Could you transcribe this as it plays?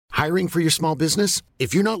Hiring for your small business?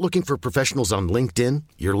 If you're not looking for professionals on LinkedIn,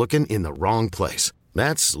 you're looking in the wrong place.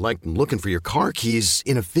 That's like looking for your car keys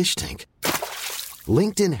in a fish tank.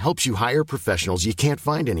 LinkedIn helps you hire professionals you can't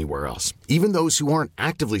find anywhere else, even those who aren't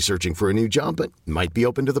actively searching for a new job but might be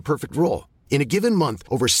open to the perfect role. In a given month,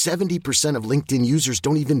 over 70% of LinkedIn users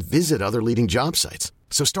don't even visit other leading job sites.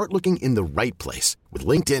 So start looking in the right place. With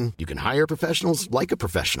LinkedIn, you can hire professionals like a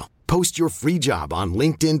professional. Post your free job on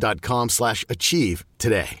linkedin.com/achieve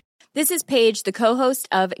today. This is Paige, the co-host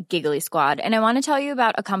of Giggly Squad, and I want to tell you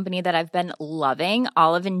about a company that I've been loving,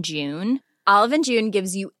 Olive & June. Olive & June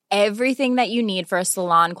gives you everything that you need for a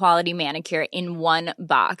salon-quality manicure in one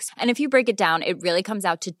box. And if you break it down, it really comes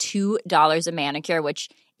out to $2 a manicure, which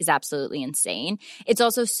is absolutely insane. It's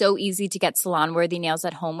also so easy to get salon-worthy nails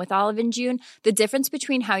at home with Olive & June. The difference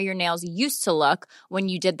between how your nails used to look when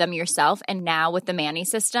you did them yourself and now with the Mani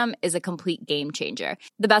system is a complete game changer.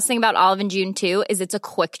 The best thing about Olive & June, too, is it's a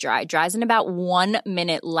quick dry. Dries in about 1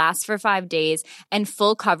 minute, lasts for 5 days, and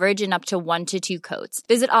full coverage in up to 1 to 2 coats.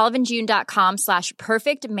 Visit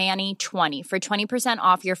oliveandjune.com/perfectmani20 for 20%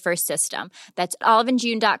 off your first system. That's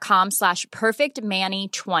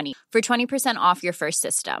oliveandjune.com/perfectmani20 for 20% off your first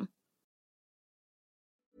system. Så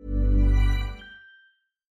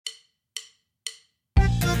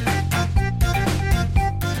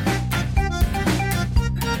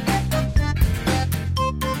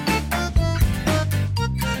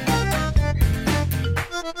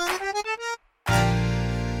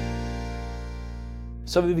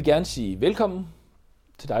vil vi gerne sige velkommen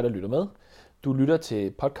til dig, der lytter med. Du lytter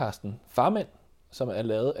til podcasten Farmænd, som er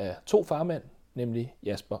lavet af 2 farmænd, nemlig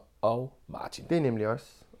Jasper og Martin. Det er nemlig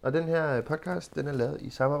os. Og den her podcast, den er lavet i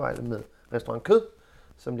samarbejde med Restaurant Kød,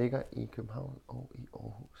 som ligger i København og i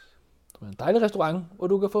Aarhus. Det er en dejlig restaurant, hvor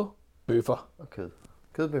du kan få bøffer. Og kød.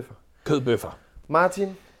 Kødbøffer. Kødbøffer. Martin,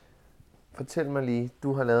 fortæl mig lige,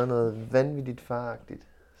 du har lavet noget vanvittigt faragtigt,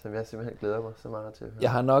 som jeg simpelthen glæder mig så meget til at høre.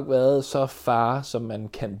 Jeg har nok været så far, som man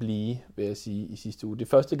kan blive, vil jeg sige, i sidste uge. Det er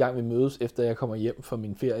første gang, vi mødes, efter jeg kommer hjem fra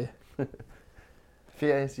min ferie.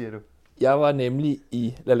 Ferie, siger du? Jeg var nemlig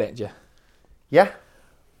i LaLandia. Ja.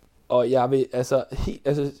 Og jeg vil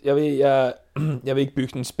jeg vil ikke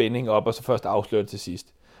bygge en spænding op, og så først afsløre det til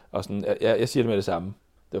sidst. Og sådan, jeg siger det med det samme.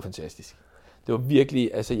 Det var fantastisk. Det var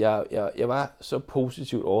virkelig, altså jeg var så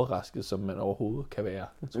positivt overrasket, som man overhovedet kan være,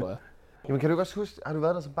 tror jeg. Jamen kan du godt huske, har du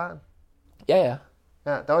været der som barn? Ja.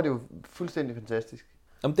 Ja, der var det jo fuldstændig fantastisk.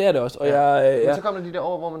 Jamen det er det også. Og Men så kom der de der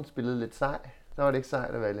år, hvor man spillede lidt sej. Der var det ikke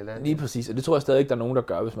sejt at være i LaLandia. Lige præcis, og det tror jeg stadig ikke, der er nogen, der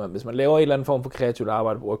gør. Hvis man laver en eller anden form for kreativt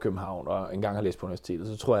arbejde på København, og engang har læst på universitetet,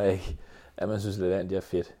 så tror jeg ikke, at man synes, at LaLandia er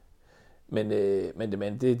fedt. Men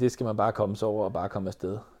det skal man bare komme sig over og bare komme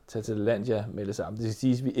afsted. Tag til LaLandia med det samme. Det skal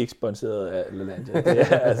siges, at vi er ikke sponsoreret af LaLandia.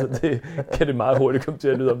 Det kan det meget hurtigt komme til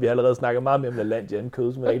at lyde, om vi allerede snakker meget mere om LaLandia end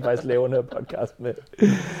kød, som jeg ikke faktisk laver den her podcast med.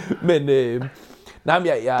 Men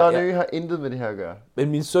Don Ø har intet med det her at gøre.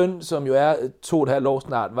 Men min søn, som jo er 2,5 år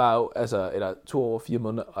snart, var jo, altså, eller 2 år og 4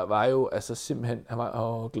 måneder, var jo altså simpelthen, han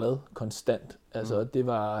var glad konstant. Altså det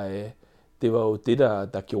var jo det,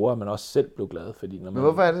 der gjorde, at man også selv blev glad. Fordi når man... Men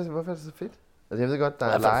hvorfor er det så fedt? Altså jeg ved godt, der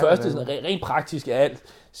er for det første, sådan, rent praktisk er alt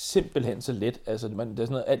simpelthen så let. Altså det er sådan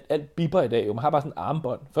noget, alt bipper i dag. Jo. Man har bare sådan en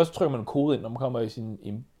armbånd. Først trykker man en kode ind, når man kommer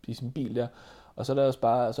i sin bil der. Og så er der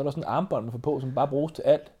sådan en armbånd, man får på, som bare bruges til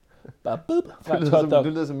alt. Bare bup. Du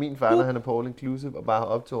lyder som min far, når han er på all inclusive og bare har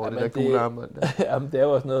optog over det der cool armbånd der. Jamen det er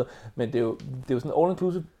jo også noget, men det er jo sådan en all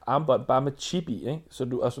inclusive armbånd, bare med chip i, ikke? Så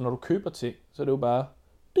når du køber ting, så er det jo bare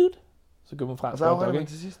så går man frem. Og så afregner man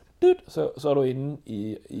til sidst. Så er du inde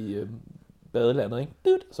i badelandet, ikke?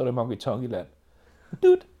 Så er det Monkey Tonky land.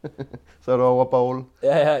 Så er du over bowl.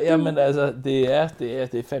 Ja, men altså, det er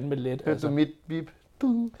fandme let. Hørte du mit bip?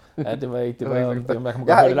 Ja, det var ikke, man kan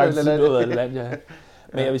godt høre det langt siden ud af LaLandia.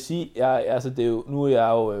 Men jeg vil sige,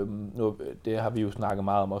 det har vi jo snakket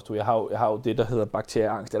meget om også. Jeg har jo det, der hedder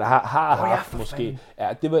bakterieangst, eller har haft måske.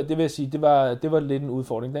 Ja, det vil jeg sige, det var lidt en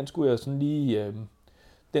udfordring. Den skulle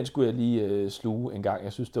jeg lige sluge en gang.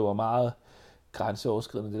 Jeg synes, det var meget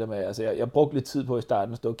grænseoverskridende, det der med, altså jeg brugte lidt tid på i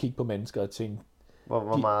starten at stå og kigge på mennesker og tænke,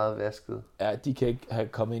 hvor meget vasket. Ja, de kan ikke have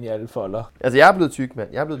kommet ind i alle folder. Altså jeg er blevet tyk, mand.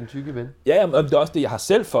 Jeg er blevet den tykke ven. Ja, men det er også det, jeg har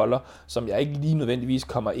selv folder, som jeg ikke lige nødvendigvis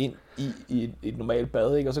kommer ind i et normalt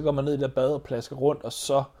bad, ikke? Og så går man ned i det bad og plasker rundt, og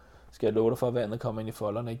så skal jeg love dig for, at vandet kommer ind i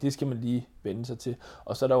folderne, ikke? Det skal man lige vende sig til.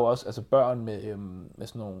 Og så er der jo også altså børn med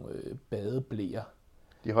sådan nogle badeblæer.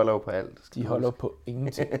 De holder jo på alt. De holder på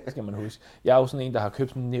ingenting, skal man huske. Jeg er jo sådan en, der har købt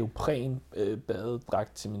sådan en neopren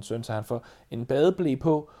badedragt til min søn, så han får en badeblæ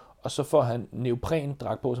på, og så får han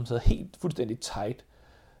neoprendragt på, som sidder helt fuldstændig tight.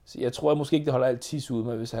 Så jeg tror måske ikke, det holder alt tis ud,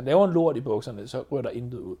 men hvis han laver en lort i bukserne, så ryger der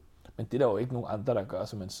intet ud. Men det er der jo ikke nogen andre, der gør,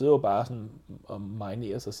 så man sidder jo bare sådan og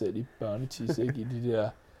marinerer sig selv i børnetis, ikke? I de der...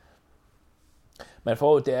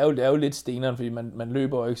 Det er jo lidt steneren, fordi man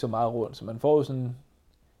løber jo ikke så meget rundt, så man får jo sådan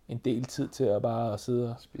en del tid til at bare sidde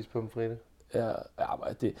og... Spise pomfritter. Ja,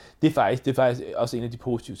 det er faktisk også en af de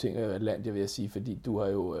positive ting i Atlantia, vil jeg sige, fordi du har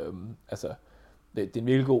jo... det er en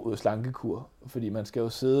virkelig god slankekur, fordi man skal jo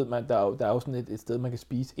sidde... Der er jo sådan et sted, man kan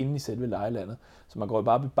spise inde i selve lejelandet, så man går jo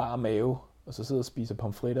bare på bar mave, og så sidder og spiser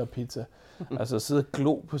pomfritter og pizza. Altså sidder og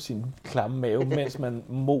glo på sin klamme mave, mens man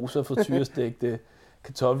moser frityrestegte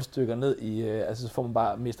kartoffelstykker ned i...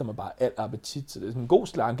 så mister man bare al appetit, så det er sådan en god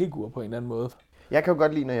slankekur på en eller anden måde. Jeg kan jo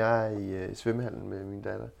godt lide, når jeg er i svømmehallen med min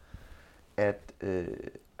datter, at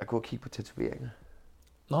gå og kigge på tatoveringer.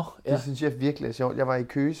 Nå, ja. Det synes jeg virkelig er sjovt. Jeg var i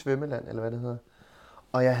Køge Svømmeland, eller hvad det hedder.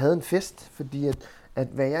 Og jeg havde en fest, fordi at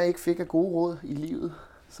hvad jeg ikke fik af gode råd i livet,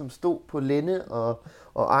 som stod på lænde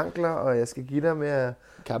og ankler, og jeg skal give dig med at...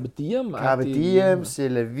 Carpe diem, c'est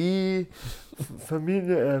la vie,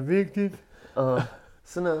 familie er vigtigt, og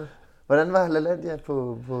sådan noget. Hvordan var LaLandia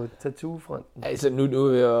på tattoo-fronten? Altså, nu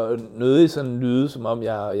er jeg nødig sådan lyde, som om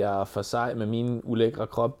jeg er for sej med min ulækre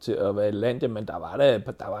krop til at være i LaLandia, men der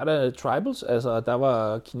var der tribals, altså der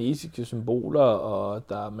var kinesiske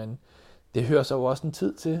symboler, men det hører så jo også en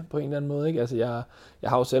tid til, på en eller anden måde, ikke? Altså, jeg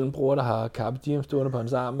har jo selv en bror, der har Carpe Diem stående på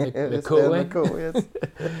hans arm med K, ikke? Med K, yes.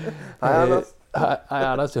 Hej, Anders. Hej,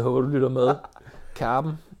 Anders, jeg håber, du lytter med.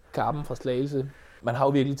 Karpen fra Slagelse. Man har jo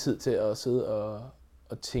virkelig tid til at sidde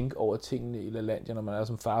og tænke over tingene i LaLandia, når man er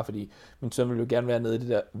som far, fordi min søn vil jo gerne være nede i det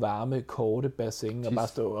der varme, korte bassin, og bare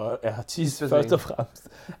stå og tisse først og fremmest.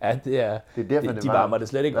 Ja, det er derfor, de varmer det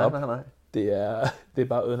slet ikke op. Nej. Det er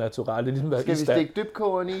bare naturligt. Det er ligesom, skal vi stikke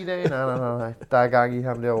dybkogeren i dag? Nej. Der er gang i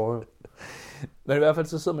ham derovre. Men i hvert fald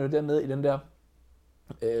så sidder man jo dernede i den der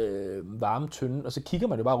varme tynde, og så kigger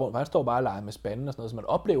man jo bare rundt, for han står bare og leger med spanden og sådan noget, så man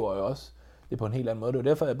oplever jo også det på en helt anden måde. Det var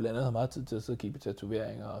derfor, jeg blandt andet havde meget tid til at sidde og kigge på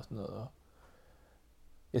tatoveringer og sådan noget.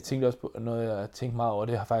 Jeg tænkte også på noget, jeg tænkte meget over,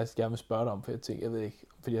 det har jeg faktisk gerne vil spørge dig om, for jeg ved ikke,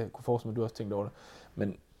 fordi jeg kunne forestille mig, at du også tænkte over det.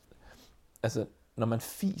 Men altså, når man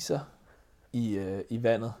fiser i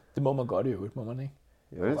vandet, det må man godt i øvrigt, må man ikke?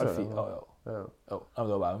 Jo, det tror jeg. Jo,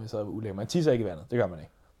 det var bare, hvis jeg var ulækker. Man tisser ikke i vandet, det gør man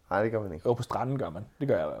ikke. Nej, det gør man ikke. Jo, på stranden gør man. Det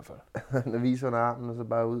gør jeg i hvert fald. Man viser under armen, og så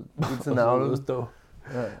bare ud til navlen.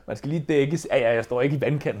 Ja. Man skal lige dækkes. Ja, jeg står ikke i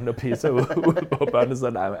vandkanten og pisser ud på børnene, så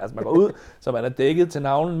nej. Altså, man går ud, så man er dækket til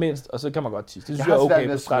navlen mindst, og så kan man godt tisse. Det synes jeg er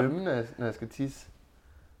okay på stranden. Jeg har svært ved at svømme, når jeg skal tisse.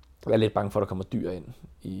 Jeg er lidt bange for, at der kommer dyr ind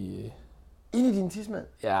Ind i din tissemand?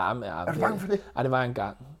 Ja, men... Er du bange for det? Nej, det var en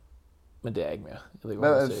gang. Men det er ikke mere. Jeg ved ikke,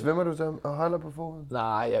 hvad svømmer du så og holder på foden?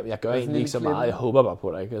 Nej, jeg gør egentlig ikke så meget. Jeg håber bare på,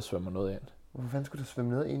 at der ikke svømmer noget ind. Hvorfor fanden skulle du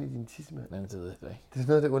svømme noget ind i din tissemand? Nej, det ved jeg ikke. Det er sådan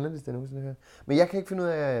noget af det underligste, jeg nogensinde har hørt. Men jeg kan ikke finde ud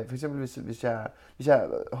af, for eksempel hvis jeg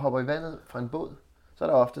hopper i vandet fra en båd, så er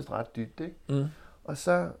der oftest ret dybt, ikke? Mm. Og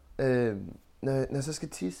så, når jeg så skal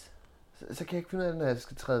tisse, så kan jeg ikke finde ud af, når jeg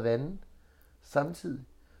skal træde vandet samtidig.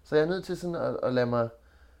 Så jeg er nødt til sådan at lade mig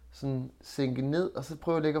sådan sænke ned, og så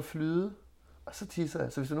prøve at lægge og flyde, og så tisser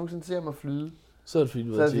jeg. Så hvis du nogensinde ser mig flyde, så er det fordi,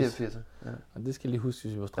 du er tisse. Ja. Og det skal jeg lige huske,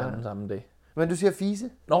 hvis vi var stranden samme dag. Men du siger fise?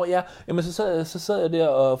 Nå ja, jamen så sad jeg der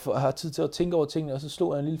og har tid til at tænke over tingene, og så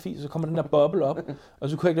slog jeg en lille fis, og så kommer den der boble op, og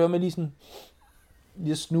så kunne jeg ikke lade være med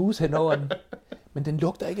lige at snuse hen over den. Men den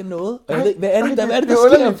lugter ikke af noget. Og jeg ved, hvad er det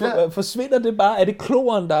der sker? Forsvinder det bare? Er det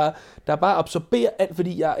kloren, der bare absorberer alt?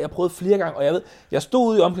 Fordi jeg prøvede flere gange, og jeg ved, jeg stod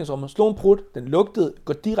ude i omklædningsrummet, slog en prut, den lugtede,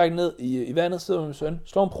 går direkte ned i vandet, sidder med min søn,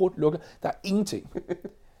 slår en prut, lukker, der er ingenting.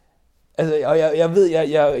 Altså, og jeg ved,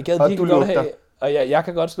 jeg gad virkelig godt have... Og jeg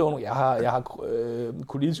kan godt slå nogle. Jeg har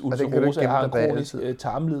kolitisk ulcerose, jeg har en kronisk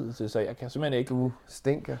tarmlidelse, så jeg kan simpelthen ikke... Du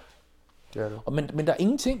stinker. Men der er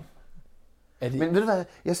ingenting. Men ved du hvad,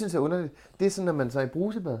 jeg synes er underligt. Det er sådan, når man så er i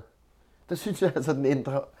brusebad. Der synes jeg altså, den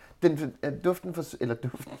ændrer...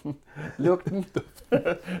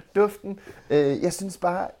 Duften. Jeg synes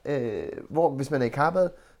bare, hvis man er i karbad,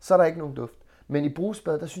 så er der ikke nogen duft. Men i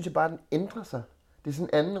brusebad, der synes jeg bare, den ændrer sig. Det er sådan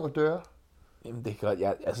en anden odør. Jamen det kan godt,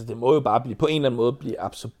 altså det må jo bare på en eller anden måde blive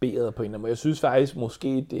absorberet på en eller anden måde. Jeg synes faktisk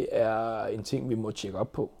måske, det er en ting, vi må tjekke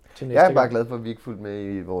op på til næste gang. Jeg er bare glad for, at vi ikke fulgte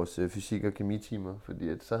med i vores fysik- og kemitimer,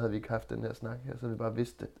 fordi så havde vi ikke haft den her snak her, så havde vi bare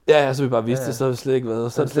vidst det. Ja, så vi bare vidste det, så havde det slet ikke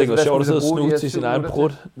været. Så havde det slet ikke været sjovt at sidde og snuse til sin egen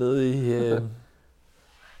prut nede i...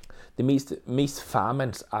 Det mest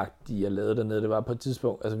farmandsagtige, jeg lavede dernede, det var på et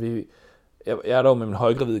tidspunkt, altså jeg er der med min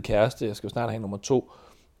højgravide kæreste, jeg skal jo snart have nummer 2,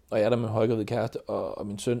 og jeg er der med min højgravide kæreste og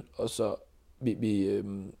min søn, og så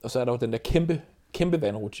og så er der jo den der kæmpe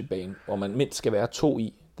vandrutsjebane, hvor man mindst skal være 2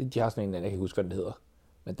 i. De har sådan en, jeg kan ikke huske, hvad den hedder,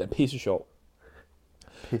 men den er pisse sjov.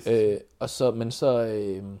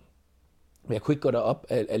 Men jeg kunne ikke gå derop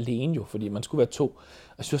alene jo, fordi man skulle være 2. Og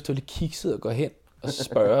jeg synes, det var lidt kikset at gå hen og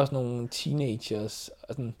spørge sådan nogle teenagers,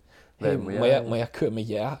 og sådan, hey, må jeg køre med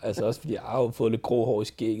jer? Altså også fordi jeg har jo fået lidt grå hår i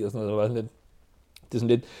skægget og sådan noget. Det er sådan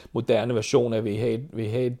lidt moderne version af, at vi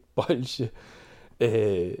have et bolsje.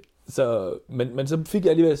 Men så fik jeg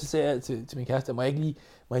alligevel, så sagde jeg til min kæreste, må jeg ikke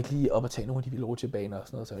lige op og tage nogle af de vilde rutsjebaner og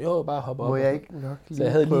sådan noget. Så jo, bare hoppe op. Må jeg ikke nok lige så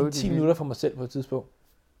jeg havde lige 10 minutter for mig selv på et tidspunkt.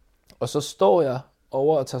 Og så står jeg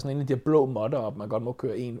over og tager sådan en af de her blå modder op, man godt må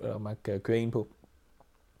køre man kan køre en på.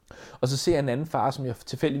 Og så ser jeg en anden far, som jeg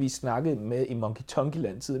tilfældigvis snakkede med i Monkey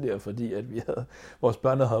Tonkyland tidligere, fordi at vores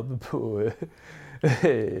børn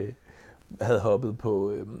havde hoppet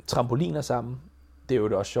på trampoliner sammen. Det er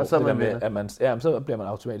jo også sjovt, det der med, at så bliver man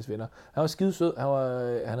automatisk venner. Han var skidesød,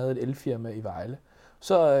 han havde et elfirma i Vejle.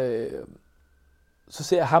 Så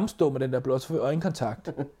ser jeg ham stå med den der blå, så får jeg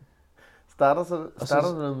øjenkontakt.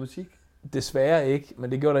 Starter du noget musik? Desværre ikke,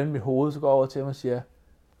 men det gjorde der inde i mit hoved, så går jeg over til ham og siger,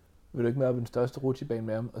 vil du ikke med op i den største rutsjebane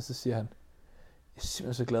med ham? Og så siger han, jeg er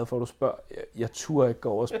simpelthen så glad for, at du spørger. Jeg turde ikke gå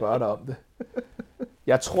over og spørge dig om det.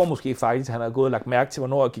 Jeg tror måske faktisk, at han havde gået og lagt mærke til,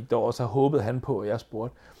 hvornår jeg gik derover, så håbede han på, at jeg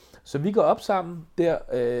spurgte. Så vi går op sammen der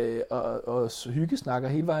og hyggesnakker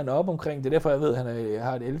hele vejen op omkring det. Derfor jeg ved, at han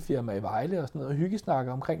har et elfirma i Vejle og sådan noget, og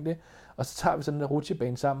hyggesnakker omkring det. Og så tager vi sådan en der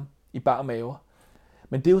rutsjebane sammen i bar maver.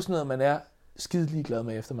 Men det er jo sådan noget, man er skide ligeglad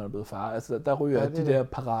med, efter man er blevet far. Altså, der ryger de der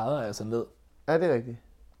parader altså ned. Ja, det er rigtigt.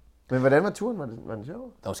 Men hvordan var turen? Var den sjov?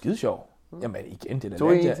 Det var skide sjov. Jamen igen, det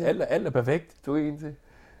er alt er perfekt. Tog I en til?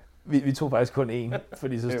 Vi tog faktisk kun en,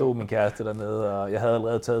 fordi så stod min kæreste dernede, og jeg havde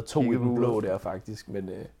allerede taget 2 i den blå der faktisk. Men,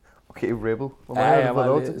 okay, rebel. Hvor meget har du fået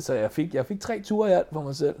lov til? Så jeg fik 3 ture i alt for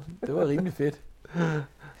mig selv. Det var rimelig fedt.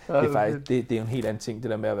 Det er faktisk det er jo en helt anden ting,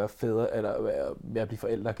 det der med at være fædre, eller med at blive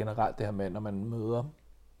forældre generelt, det her med, når man møder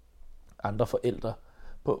andre forældre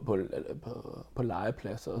på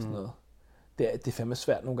legepladser og sådan noget. Det er fandme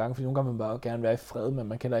svært nogle gange, fordi nogle gange vil man bare gerne være i fred, men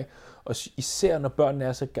man kender ikke. Og især når børnene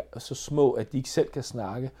er så små, at de ikke selv kan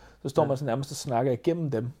snakke, så står man så nærmest og snakker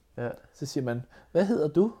igennem dem. Ja. Så siger man, hvad hedder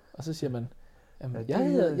du? Og så siger man,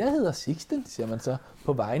 jeg hedder Sixten, siger man så,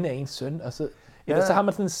 på vegne af ens søn. Og så, eller så har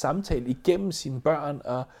man sådan en samtale igennem sine børn,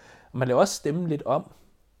 og man laver også stemme lidt om.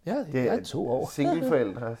 Ja, jeg er 2 år.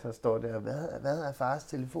 Singleforældre, så står der, hvad er fars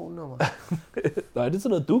telefonnummer? Nej, det er sådan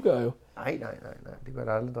noget, du gør jo. Nej, det gør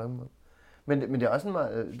jeg aldrig drømme om. Men det er også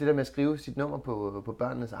det der med at skrive sit nummer på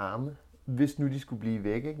børnenes arme, hvis nu de skulle blive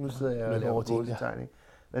væk, ikke? Nu sidder jeg og laver gåsetegning.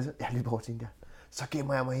 Ja, lige på Tinga. Så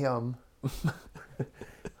gemmer jeg mig heromme.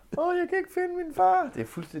 Jeg kan ikke finde min far. Det er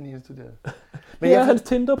fuldstændig indstuderet. Men jeg har hans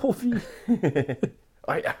Tinder-profil.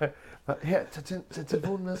 Her, tag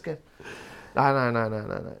telefonen med, skat. Nej.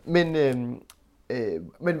 Men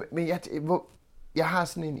jeg har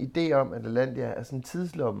sådan en idé om, at Lalandia er sådan en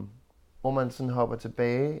tidslomme, hvor man sådan hopper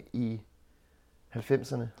tilbage i 90'erne.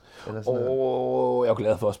 Eller sådan noget. Jeg er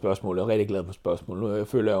glad for spørgsmålet. Jeg er rigtig glad for spørgsmålet. Nu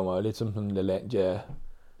føler jeg mig lidt som sådan en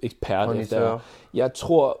Lalandia-ekspert efter. Jeg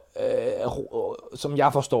tror, som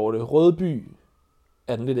jeg forstår det, Rødby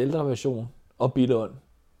er den lidt ældre version, og Billund,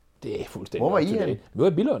 det er fuldstændig. Hvor var I henne? Vi var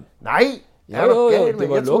i Billund. Nej! Jo, det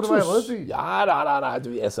var jeg troede, det var i Rødby. Ja,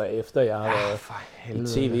 nej. Altså, efter jeg har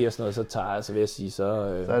været i tv og sådan noget, så vil jeg sige, så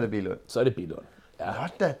er det Billund. Så er det Billund. Ja.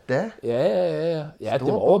 Da. Ja, det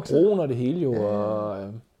var over broen og det hele jo,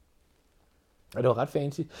 og det var ret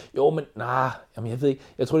fancy. Jo, men jamen jeg ved ikke.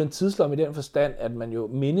 Jeg tror, det er en tidslomme i den forstand, at man jo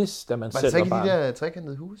mindes, da man selv var barn. Var det så ikke de der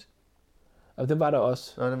trekantede huse? Og den var der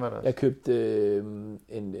også. Nå, den var der også. Jeg købte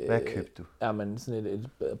en... Hvad købte du? Ja, men sådan et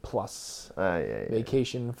plus. Ja.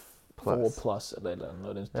 Vacation 4 plus, eller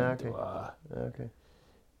noget den stil. Ja, okay. Det var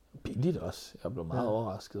billigt også. Jeg blev meget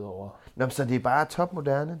overrasket over. Nå, så det er bare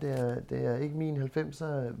topmoderne. Det er ikke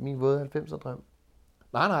min våde 90'er drøm.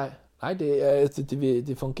 Nej,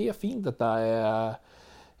 det fungerer fint, at der er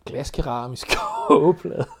glaskeramisk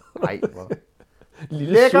kogeplade. Nej, hvor...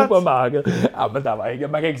 Lille supermarked. Ja, men der var ikke,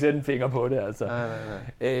 man kan ikke sætte en finger på det, altså. Nej.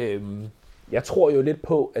 Jeg tror jo lidt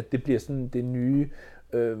på, at det bliver sådan det nye,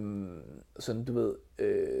 sådan du ved,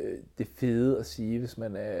 det fede at sige, hvis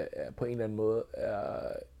man er på en eller anden måde er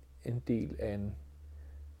en del af en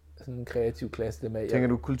sådan en kreativ klasse. Det med, tænker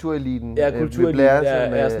du kultureliten? Ja, kultureliten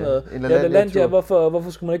er sådan noget. Lalandia, hvorfor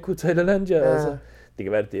skulle man ikke kunne tage Lalandia? Ja. Altså, det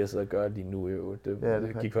kan være, det jeg sidder og gør lige nu. Jo.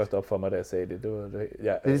 Det gik først op for mig, da jeg sagde det. Det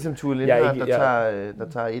er ligesom Tue Lindhardt, der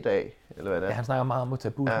tager et af, eller hvad det er. Ja, han snakker meget om at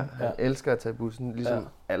tage bussen. Ja, han elsker at tage bussen, ligesom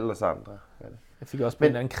alle os andre. Jeg fik også på en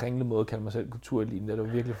eller anden kringle måde kalde mig selv kultureliten. Det var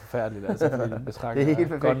virkelig forfærdeligt. Altså, fordi jeg betragter det er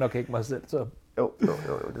helt godt nok ikke mig selv. Så. Jo, det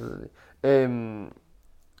ved vi.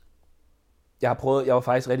 Jeg var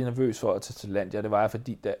faktisk rigtig nervøs for at tage til Lalandia. Det var jeg,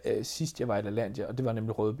 fordi sidst jeg var i Lalandia, og det var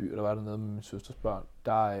nemlig Rødby, og der var der noget med min søsters børn,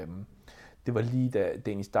 det var lige da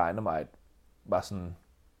Dennis Dynamite var sådan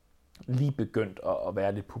lige begyndt at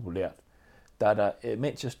være lidt populært. Der,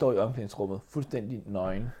 mens jeg står i omklædningsrummet, fuldstændig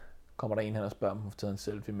nøgen, kommer der en hen og spørger, om hun får taget en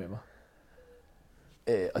selfie med mig.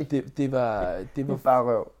 Og det var bare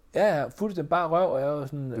røv. Ja, fuldstændig bare røv, og jeg var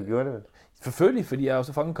sådan... Du gjorde det vel? Selvfølgelig, fordi jeg er jo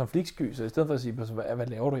så fucking konfliktsky, så i stedet for at sige, hvad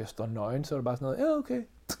laver du, jeg står nøgen, så var det bare sådan noget, ja, okay.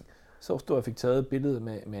 Så stod jeg fik taget et billede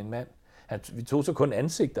med en mand. Vi tog så kun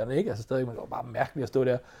ansigterne, ikke? Altså stadig, men det var bare mærkeligt at stå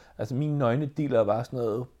der. Altså mine nøgnediller var sådan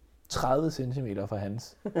noget 30 cm fra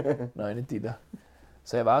hans nøgnediller.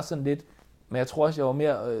 Så jeg var sådan lidt, men jeg tror også, jeg var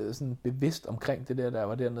mere sådan bevidst omkring det der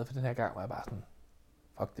var dernede, for den her gang var jeg bare sådan,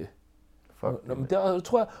 fuck det. Men det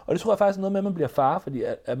tror jeg faktisk er noget med, at man bliver far, fordi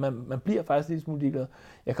at man bliver faktisk lidt smule ligeglad.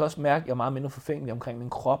 Jeg kan også mærke, at jeg er meget mindre forfængelig omkring min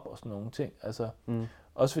krop og sådan nogle ting. Altså,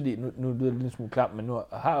 også fordi, nu lyder det lidt smule klamt, men nu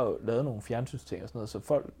har jeg jo lavet nogle fjernsynsting og sådan noget, så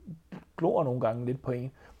folk glor nogle gange lidt på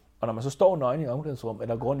en. Og når man så står nøgen i omklædningsrum,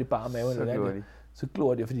 eller går rundt i bare mave, så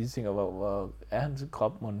glor de, fordi de tænker, hvor er hans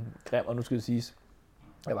krop grim, og nu skal det siges,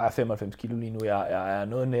 jeg vejer 95 kilo lige nu. Jeg er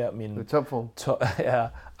noget nær min... topform. Jeg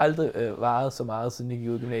har aldrig vejet så meget, siden jeg gik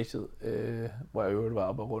ud i gymnasiet, hvor jeg øvrigt var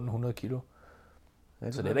oppe og rundt 100 kilo.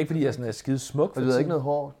 Ja, så det er da ikke, fordi jeg sådan er skide smuk. Og du havde ikke noget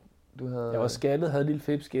hår? Jeg var skaldet, havde et lille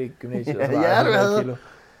fipskæg i gymnasiet, ja, og så var jeg 100 kilo.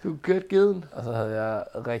 Du kørt geden. Og så havde jeg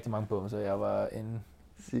rigtig mange på mig, så jeg var en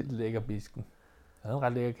lækker bisken. Jeg havde en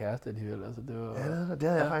ret lækker kæreste alligevel. Altså, det var, ja, det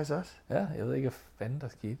havde jeg faktisk også. Ja, jeg ved ikke, hvad fanden der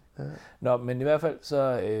skete. Ja. Nå, men i hvert fald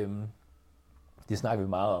så... det snakker vi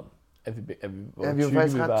meget om. At vi var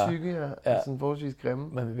faktisk ret tykke og sådan forholdsvis grimme.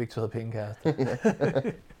 Men vi begge to havde penge kærester.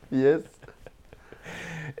 Yes.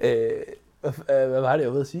 Hvad var det,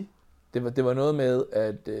 jeg ville sige? Det var noget med,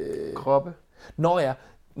 at... kroppe. Når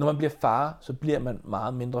man bliver far, så bliver man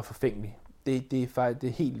meget mindre forfængelig. Det er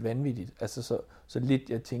faktisk helt vanvittigt. Altså så lidt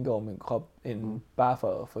jeg tænker over min krop, end bare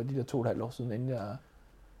for de der 2,5 år siden, inden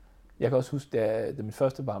jeg kan også huske, da mit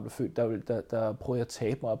første barn blev født, der prøvede jeg at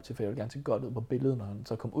tabe mig op til, for jeg ville gerne se godt ud på billedet, når han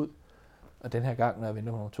så kom ud. Og den her gang, når jeg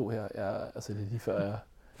venter på nummer 2 her, altså det er lige før jeg...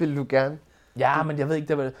 Vil du gerne? Ja, men jeg ved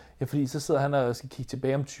ikke, fordi så sidder han og skal kigge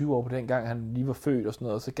tilbage om 20 år på den gang, han lige var født og sådan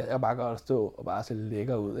noget, og så gad jeg bare godt at stå og bare se lidt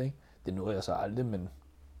lækker ud, ikke? Det nåede jeg så aldrig, men...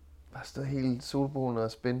 Bare stå helt solbrun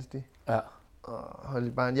og spændstig. Ja. Og holde i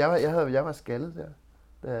barn. Jeg var skaldet der,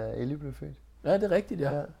 da Ellie blev født. Ja, det er rigtigt,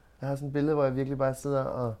 ja. Jeg har sådan et billede, hvor jeg virkelig bare sidder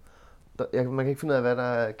og... man kan ikke finde ud af, hvad der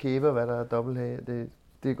er kæbe og hvad der er dobbelthage.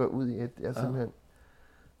 Det går ud i et. Jeg er simpelthen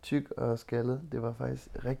tyk og skaldet. Det var faktisk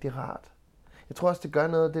rigtig rart. Jeg tror også, det gør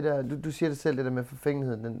noget, det der... Du siger det selv, det der med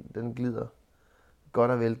forfængeligheden, den glider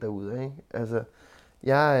godt og vel derude, ikke? Altså,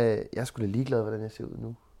 jeg er sgu da ligeglad, hvordan jeg ser ud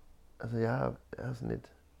nu. Altså, jeg er sådan lidt...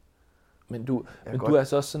 Men du er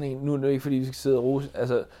altså også sådan en... Nu er det ikke, fordi vi skal sidde og rose...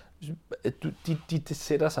 Altså, det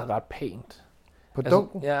sætter sig ret pænt. På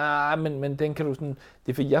dunken? Ja, men den kan du sådan...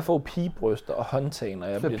 Det er fordi, jeg får pigebryster og håndtag, når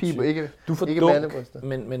jeg bliver tyk. Du får ikke dunk,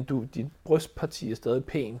 men dit brystparti er stadig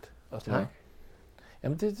pænt. Og sådan.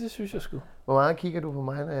 Jamen, det synes jeg sgu. Hvor meget kigger du på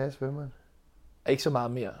mig, når jeg er i svømmeren? Ikke så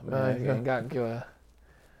meget mere, men jeg engang gjorde jeg...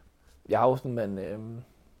 Jeg har jo sådan,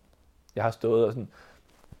 jeg har stået og sådan...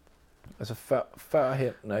 Altså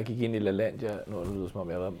førhen, når jeg gik ind i LaLandia, nu lyder det som om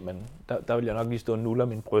jeg var, men der ville jeg nok lige stå og nuller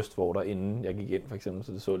min brystvorter, inden jeg gik ind, for eksempel,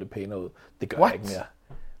 så det så lidt pænere ud. Det gør jeg ikke mere.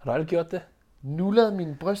 Har du aldrig gjort det? Nullet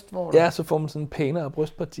min brystvorter? Ja, så får man sådan en pænere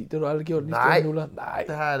brystparti. Det har du aldrig gjort, lige stå og nuller? Nej,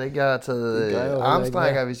 det har jeg ikke. Jeg har taget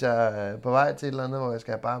armstrækker, hvis jeg er på vej til et eller andet, hvor jeg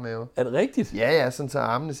skal have bare mave. Er det rigtigt? Ja, sådan så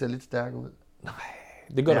armene ser lidt stærke ud. Nej,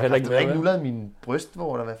 det gør du heller ikke mere. Jeg har ikke nullet min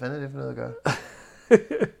brystvorter. Hvad fanden er det for noget at gøre?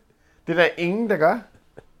 Det er der ingen, der gør.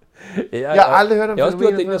 Jeg har aldrig hørt om jeg har også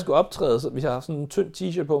gjort det, inden jeg skulle optræde. Så hvis jeg har sådan en tynd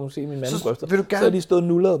t-shirt på, måske min mandens bryster, så har de stået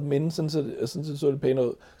nullet op inden, sådan så så det pænt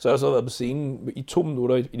ud. Så har jeg så været på scenen i 2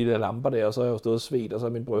 minutter i de der lamper der, og så har jeg jo stået svedt, og så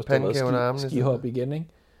har min bryster været skihop igen, ikke?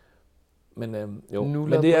 Men jo,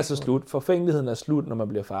 men det er altså slut. Forfængeligheden er slut, når man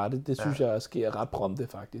bliver far. Det synes jeg sker ret prompte,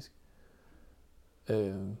 faktisk.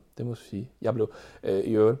 Det må jeg sige. Jeg blev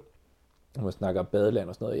i øvrigt, når man snakker badeland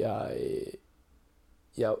og sådan noget,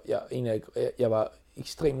 jeg var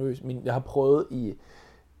ekstremt nervøs. Jeg har prøvet i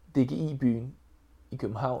DGI-byen i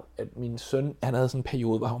København, at min søn, han havde sådan en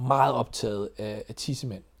periode, hvor han var meget optaget af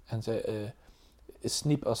tissemænd. Han sagde,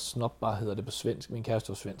 snip og snopbar hedder det på svensk. Min kæreste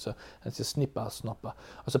var svensk, så han sagde snipbar og snopbar.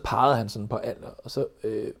 Og så pegede han sådan på alder, og så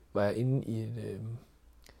var jeg inde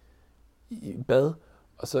i et bad,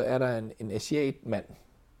 og så er der en asiatmand.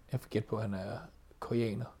 Jeg forget på, at han er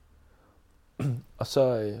koreaner. Og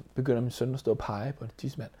så begynder min søn at stå og pege på en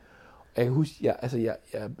tissemand. Og jeg kan huske,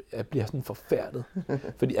 jeg bliver sådan forfærdet.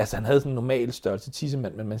 Fordi altså, han havde sådan en normal størrelse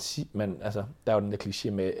tissemand, men der er jo den der kliché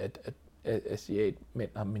med, at asiatmænd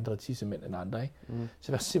har mindre tissemænd end andre, ikke?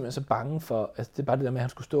 Så jeg var simpelthen så bange for, altså det er bare det der med, at han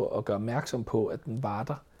skulle stå og gøre opmærksom på, at den var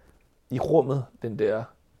der i rummet, den der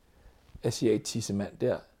asiat-tissemand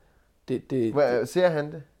der. Ser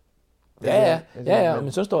han det? Ja,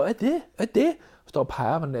 men så står det? Står og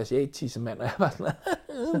peger på den der asiat-tissemand, og jeg var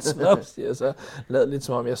sådan, snops, og så lavede lidt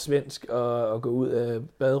som om jeg er svensk og gå ud af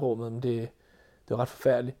baderummet, men det var ret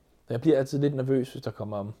forfærdeligt. Jeg bliver altid lidt nervøs, hvis der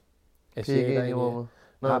kommer asiater ind.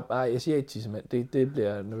 Nej, asiat-tissemand, det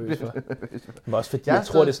bliver jeg nervøs for. Men også fordi, jeg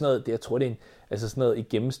tror, det er sådan noget i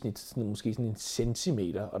gennemsnit, sådan, måske sådan en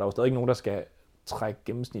centimeter, og der er jo stadig ikke nogen, der skal trække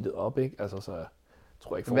gennemsnittet op, ikke? Altså, så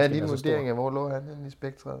tror jeg ikke, hvad er din vurdering af, hvor lå han i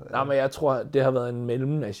spektret? Nej, men jeg tror, det har været en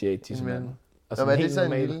mellem-asiat-tissemand. Altså, er det så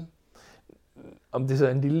en lille? Om det så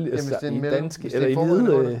er en lille, altså, i dansk, eller i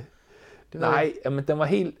hvide... Nej, men den var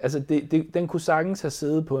helt, altså den kunne sagtens have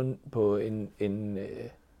siddet på en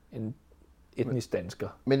etnisk dansker.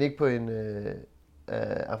 Men ikke på en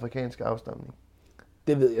afrikansk afstamning?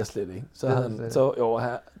 Det ved jeg slet ikke. Det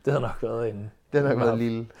havde nok været en... Det har nok været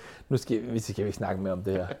lille. Nu skal vi ikke snakke mere om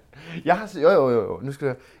det her. Jeg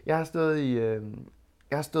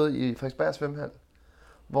har stået i Frederiksberg svømmehal,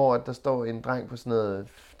 hvor der står en dreng på sådan noget,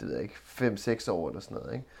 det ved jeg ikke, 5-6 år eller sådan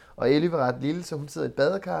noget, ikke? Og Ellie var ret lille, så hun sidder i et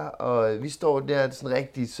badekar, og vi står der sådan en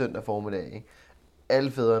rigtig søndag formiddag, ikke?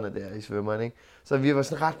 Alle fædrene der i svømmeren, ikke? Så vi var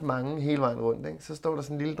sådan ret mange hele vejen rundt, ikke? Så står der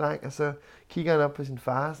sådan en lille dreng, og så kigger han op på sin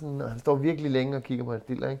far, sådan, og han står virkelig længe og kigger på hans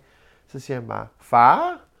diller, ikke? Så siger han bare,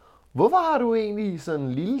 far, hvorfor har du egentlig sådan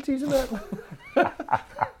en lille tissemand?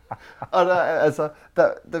 Og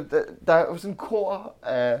der er jo sådan en kor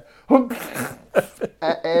af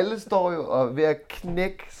alle står jo og ved at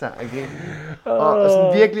knække sig igen. Og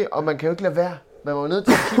sådan virkelig, og man kan jo ikke lade være. Man var jo nødt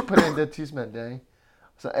til at kigge på den der tidsmand der, ikke?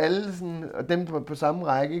 Så alle sådan, og dem på samme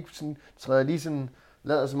række, ikke? Sådan, træder lige sådan,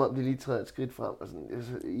 lader som om de lige træder et skridt frem, og sådan,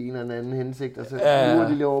 i en eller anden hensigt, og så lurer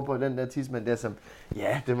de lige over på den der tidsmand der, som,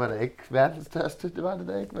 ja, det var da ikke verdens største, det var det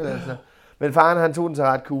da ikke, men altså. Men faren, han tog den så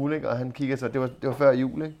ret cool, ikke? Og han kigger så, det var før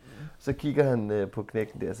jul, ikke? Så kigger han på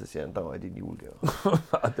knækken der, så siger han, der var din julegave.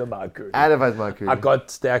 Det var meget køligt. Ja, det er faktisk meget køligt. Og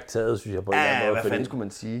godt stærkt taget, synes jeg på en eller anden måde. Hvad fanden skulle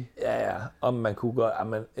man sige? Ja, om man kunne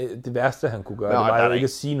gøre, det værste han kunne gøre, det var jo ikke at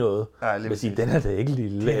sige noget. At sige, den er da ikke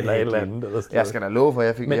lille, eller et eller andet. Eller jeg skal da love for,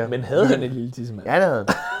 jeg fik det. Men havde han en lille tissemand? Ja, det havde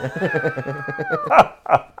han.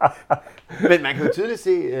 Men man kan jo tydeligt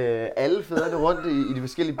se alle fædrene rundt i de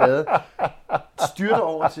forskellige bade styrter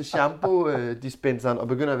over til shampoo-dispenseren og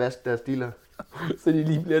begynder at vaske deres diller. Så de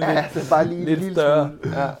lige bliver lidt større.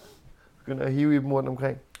 Ja. Begynder at hive i dem rundt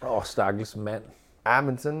omkring. Stakkels mand. Ja,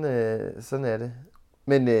 men sådan er det.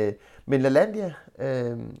 Men LaLandia,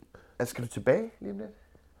 skal du tilbage lige om lidt?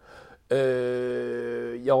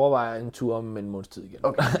 Jeg overvejer en tur om en måneds tid igen.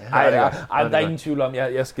 Okay. Der er ingen tvivl om,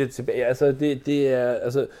 jeg skal tilbage. Altså, det er,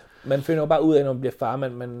 altså, man finder jo bare ud af, når man bliver far,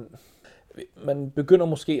 man begynder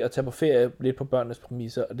måske at tage på ferie lidt på børnenes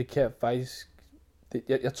præmisser, og det kan faktisk...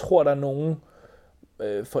 Jeg tror, der er nogle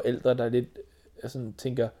forældre, der lidt sådan,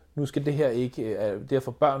 tænker, nu skal det her ikke... Det er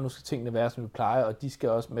for børn, nu skal tingene være, som vi plejer, og de skal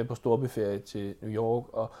også med på storbyferie til New York,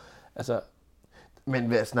 og altså... Men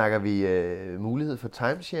hvad snakker vi mulighed for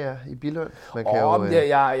timeshare i Billund?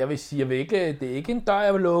 Jeg vil sige, det er ikke en dør,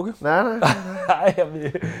 jeg vil lukke. Nej.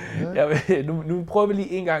 Nu prøver vi lige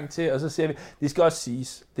en gang til, og så ser vi. Det skal også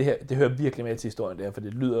siges, det hører virkelig med til historien der, for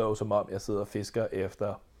det lyder jo som om, jeg sidder og fisker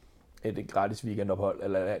efter et gratis weekendophold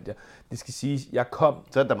eller andet. Det skal siges, jeg kom...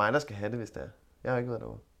 Så er det mig, der skal have det, hvis det er. Jeg har ikke været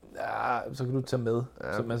derovre. Ja, så kan du tage med.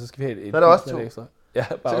 Ja. Så skal vi have et... Så er der også 2. Ekstra. Ja,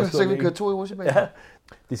 bare så kan vi køre 2 i rutsjebanen. Ja.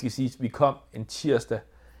 Det skal siges, vi kom en tirsdag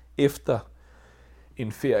efter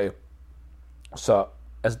en ferie, så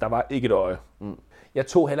altså, der var ikke et øje. Jeg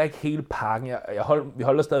tog heller ikke hele pakken. Vi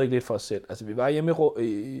holdt stadigvæk lidt for os selv. Altså, vi var hjemme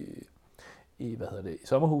i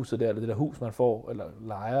sommerhuset der, eller det der hus, man får, eller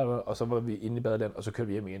lejer, og så var vi inde i badeland, og så kørte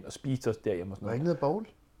vi hjem igen og spiste os derhjemme. Var ikke noget bowl?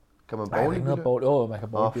 Kan man bowl i Billund? Jo, man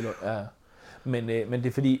kan bowl i Billund, ja. Men det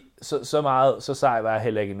er fordi, så sej var jeg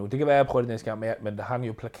heller ikke endnu. Det kan være, at jeg prøver det næste gang, men der hang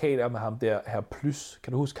jo plakater med ham der, Herr Plys.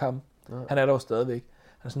 Kan du huske ham? Ja. Han er der jo stadigvæk.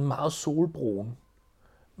 Han er sådan meget solbrun.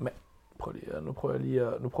 Men nu prøver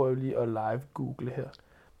jeg lige at live google her.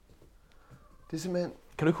 Det er simpelthen...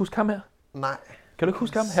 Kan du ikke huske ham her? Nej. Kan du ikke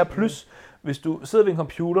huske ham? Herr Plys. Hvis du sidder ved en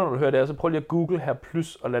computer, når du hører det her, så prøv lige at google Herr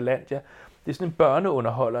Plys og LaLandia. Det er sådan en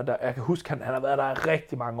børneunderholder, der jeg kan huske, han har været der i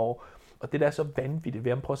rigtig mange år. Og det der er så vanvittigt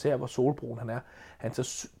ved ham, prøv at se her, hvor solbrun han er.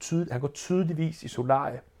 Han går tydeligvis i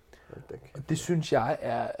solarie. Og det synes jeg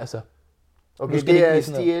er, altså... Okay, det er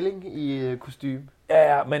Stig Elling i kostume.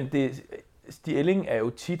 Ja, men Stig Elling er jo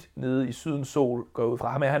tit nede i sydens sol, går ud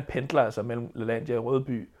fra ham, han pendler altså mellem LaLandia i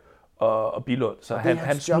Rødby og Billund. Så og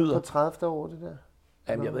han snyder. Det er på 30. år, det der?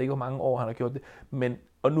 Jamen, jeg ved ikke, hvor mange år han har gjort det. Men,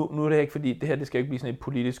 og nu er det ikke, fordi det her det skal ikke blive sådan et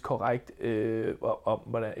politisk korrekt om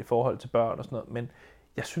hvordan, i forhold til børn og sådan noget, men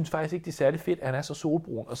jeg synes faktisk ikke, det er særlig fedt, at han er så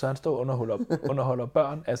solbrun, og så han står og underholder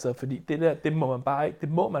børn. Altså, fordi det må man bare ikke. Det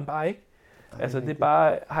må man bare ikke. Altså, det er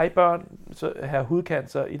bare, hej børn, så her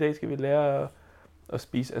hudcancer, i dag skal vi lære at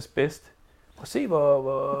spise asbest. Prøv at se,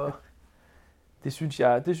 hvor det synes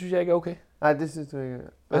jeg ikke er okay. Nej, det synes du ikke.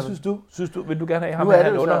 Hvad synes du? Vil du gerne have ham, at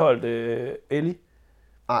han underholdt Ellie?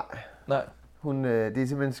 Nej. Det er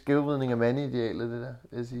simpelthen skævvridning af mandeidealet, det der,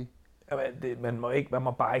 vil jeg sige. Jamen, man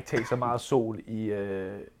må bare ikke tage så meget sol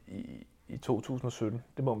i 2017.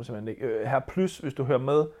 Det må man simpelthen ikke. Her plus, hvis du hører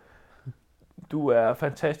med, du er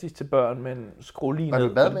fantastisk til børn, men skru lige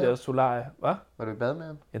ned på det der solarie. Hvad? Var du i bad med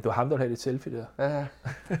ham? Ja, det var ham, der ville have dit selfie der. Ja.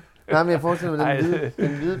 Nej, men jeg forestiller mig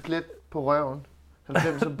den hvide plet på røven.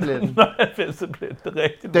 90'er-pletten. Nej, 90'er-pletten, det er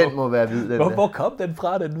rigtigt. Den må være hvid, den Hvor kom den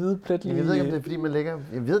fra, den hvide plet lige? Jeg ved ikke, om det er, fordi man lægger...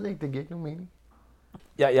 Jeg ved det ikke, det giver ikke nogen mening.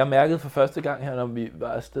 Jeg mærkede for første gang her, når vi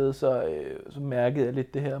var afsted, så mærkede jeg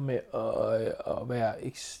lidt det her med at være...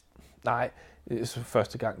 Nej, så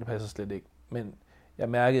første gang, det passer slet ikke. Men jeg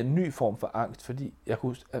mærkede en ny form for angst, fordi jeg kunne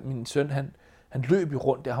huske, at min søn, han løb jo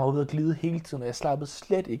rundt der, han var ved at glide hele tiden, og jeg slappede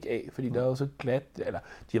slet ikke af, fordi der var så glat, eller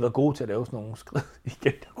de har været gode til at lave sådan nogle skridt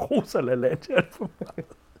igen, der roser LaLandia for mig.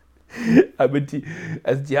 Ja, men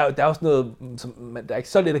der er jo sådan noget, der er ikke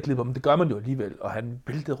så let at glide på, men det gør man jo alligevel, og han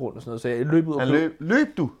væltede rundt og sådan noget, så jeg løb ud og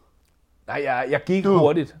løb du? Nej, jeg gik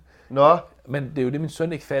hurtigt. Nå. Men det er jo det, min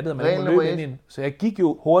søn ikke fattede, men han løb ind i en. Så jeg gik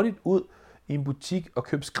jo hurtigt ud i en butik og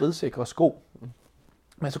købte skridsikre sko.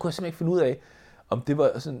 Men så kunne jeg simpelthen ikke finde ud af, om det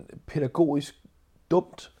var sådan pædagogisk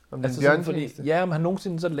dumt. Altså sådan, fordi, ja, om han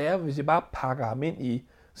nogensinde så lærer, hvis jeg bare pakker ham ind i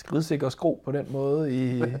skridsikre sko på den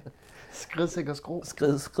måde.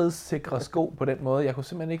 Skridsikre sko på den måde. Jeg kunne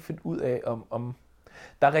simpelthen ikke finde ud af, om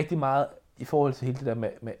der er rigtig meget i forhold til hele det der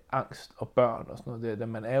med angst og børn og sådan noget der.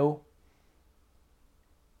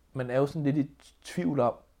 Man er jo sådan lidt i tvivl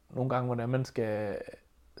om nogle gange, hvordan man skal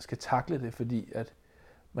takle det, fordi at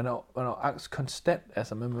man er angst konstant.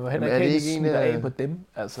 Altså, man må heller ikke have det smidt af på dem.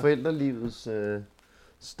 Altså. Forældrelivets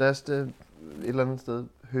største et eller andet sted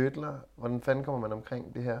hurdler. Hvordan fanden kommer man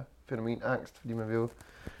omkring det her fænomen angst? Fordi man vil jo...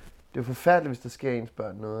 Det er jo forfærdeligt, hvis der sker ens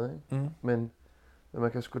børn noget, ikke? Men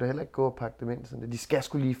man kan sgu da heller ikke gå og pakke dem ind sådan. De skal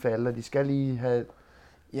sgu lige falde, og de skal lige have...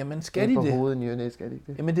 Jamen, skal de på det? Hovedet, nej, skal de ikke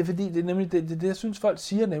det? Jamen, det er fordi, det er nemlig det, jeg synes, folk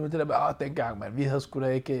siger nemlig, det der med, dengang, man, vi havde sgu da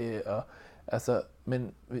ikke...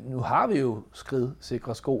 men nu har vi jo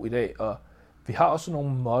skridsikre sko i dag, og vi har også nogle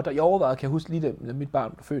måtter. Jeg overvejede, kan jeg huske lige, da mit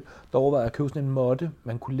barn blev født, der overvejede at købe sådan en måtte,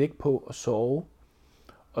 man kunne lægge på og sove,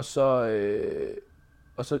 og så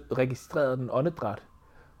registrerede den åndedræt.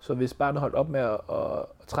 Så hvis barnet holdt op med at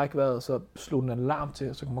trække vejret, så slog den en alarm til,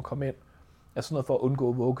 og så kunne man komme ind. Altså sådan noget for at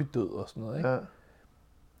undgå vuggedød og sådan noget, ikke? Ja.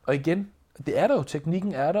 Og igen, det er der jo,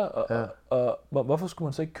 teknikken er der, og hvorfor skulle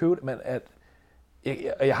man så ikke købe det? Men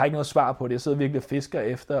jeg har ikke noget svar på det. Jeg sidder virkelig og fisker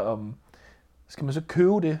efter, om skal man så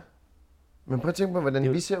købe det? Men prøv at tænke på,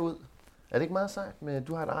 hvordan vi ser ud. Er det ikke meget sejt med, at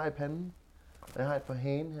du har et ar i panden, og jeg har et par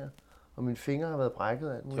hagen her, og mine fingre har været brækket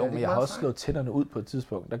af den? Jo, men jeg har også slået tænderne ud på et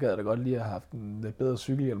tidspunkt. Der gad jeg da godt lige at have haft en lidt bedre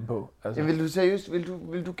cykelhjelm på. Altså. Ja, vil du seriøst,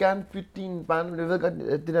 vil du gerne bytte din barn? Jeg ved godt,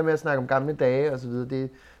 at det der med at snakke om gamle dage og så videre,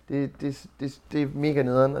 det er mega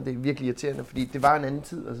nederen, og det er virkelig irriterende, fordi det var en anden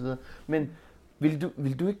tid og så videre. Men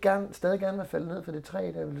vil du ikke stadig gerne være faldet ned for det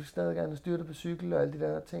træ der? Vil du stadig gerne styre dig på cykel og alle de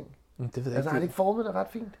der ting? Det ved jeg altså, har det ikke formet dig ret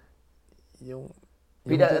fint? Jo.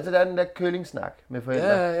 Der er den der kølingsnak med forældre.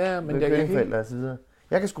 Ja, men med køllingforældre og så videre.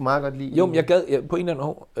 Jeg kan sgu meget godt lide... Jo, men på en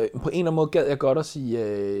eller anden måde gad jeg godt at sige...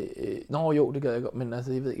 det gad jeg godt, men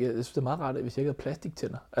altså, jeg synes, det er meget rart, hvis jeg ikke havde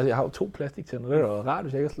plastiktænder. Altså, jeg har jo 2 plastiktænder, det er jo rart,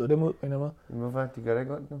 hvis jeg ikke har slået dem ud på en eller anden måde. Men hvorfor? De gør det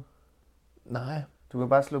ikke ondt nu? Nej. Du kan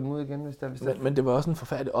bare slå dem ud igen, hvis der... Men det var også en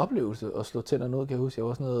forfærdelig oplevelse at slå tænderne ud, kan jeg huske. Jeg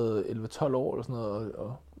var sådan noget 11-12 år eller sådan noget,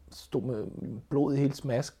 og stod med blod i hele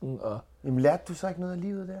smasken. Og... Jamen, lærte du så ikke noget af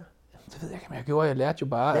livet der? Det ved jeg ikke, men jeg gjorde. Jeg lærte jo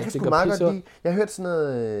bare... Jeg kan sgu meget godt lide... Jeg har hørt sådan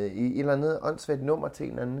noget i et eller andet åndssvagt nummer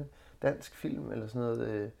til en anden dansk film, eller sådan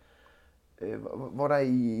noget, hvor der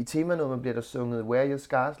i temanummer bliver der sunget Wear your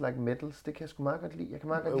scars like medals. Det kan jeg sgu meget godt lide. Jeg kan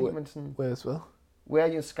meget godt lide, men sådan...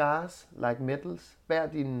 Wear your scars like medals. Bær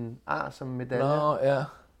din ar som medaljer. Nå, ja.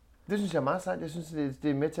 Det synes jeg er meget sejt. Jeg synes,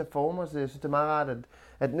 det er med til at forme os. Jeg synes, det er meget rart,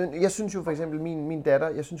 jeg synes jo for eksempel, min datter,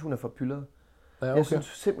 jeg synes, hun er for pylret. Ja, okay. Jeg synes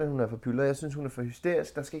simpelthen, hun er for pylret. Jeg synes, hun er for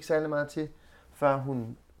hysterisk. Der skal ikke særlig meget til, før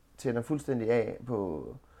hun tænder fuldstændig af på...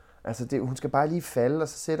 Altså, hun skal bare lige falde, og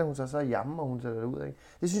så sætter hun sig, så jammer hun sig derud, ikke?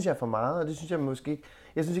 Det synes jeg er for meget, og det synes jeg måske ikke...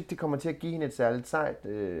 Jeg synes ikke, det kommer til at give hende et særligt sejt...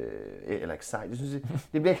 eller ikke sejt, jeg synes,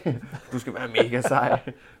 det bliver ikke... Du skal være mega sej.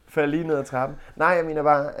 Fald lige ned ad trappen. Nej, jeg mener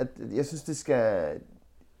bare, at jeg synes, det skal...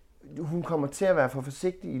 hun kommer til at være for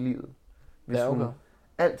forsigtig i livet, hvis hun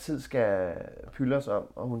altid skal pylde os om.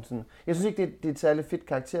 Og hun sådan, jeg synes ikke, det er et særligt fedt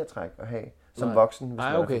karaktertræk at have som voksen, hvis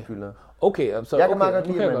man er for pylder. Okay, så jeg kan meget godt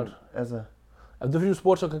lide, at man... Altså, det er fordi, du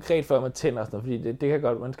spurgte så konkret før med tænder og sådan noget, fordi det kan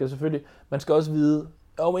godt, man skal også vide,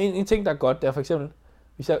 og en ting, der er godt, det er for eksempel,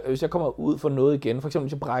 hvis jeg kommer ud for noget igen, for eksempel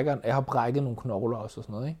hvis jeg har brækket nogle knogler også og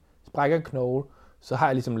sådan noget, ikke? Hvis jeg brækker en knogle, så har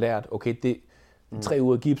jeg ligesom lært, okay, det er 3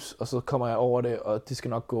 uger gips, og så kommer jeg over det, og det skal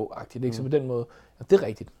nok gå agtigt, ikke? Så på den måde, ja, det er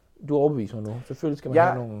rigtigt. Du overbeviser mig nu. Selvfølgelig skal man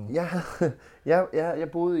have nogle...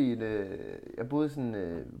 Jeg boede i sådan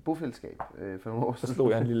et bofællesskab for nogle år siden. Så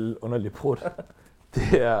slog jeg en lille underlig prut.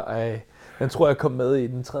 Det er... Den tror jeg kom med i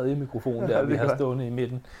den 3. mikrofon, der vi har stående i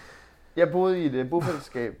midten. Jeg boede i et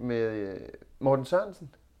bofællesskab med Morten Sørensen,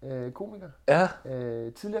 komiker. Ja.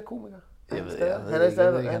 Tidligere komiker.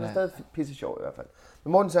 Han er stadig pisse sjov i hvert fald.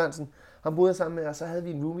 Men Morten Sørensen, han boede sammen med, og så havde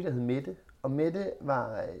vi en roomie, der hed Mette. Og Mette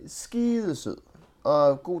var skidesød.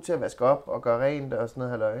 Og god til at vaske op og gøre rent og sådan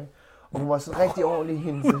noget halløj. Og hun var sådan rigtig ordentlig i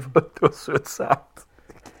hendes... Det var sødt sagt.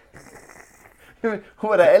 Hun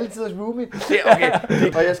var da altid hos roomie. Det er okay.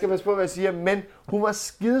 Og jeg skal passe på, hvad jeg siger, men hun var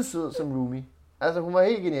skidesød som roomie. Altså hun var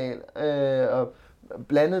helt genial. Og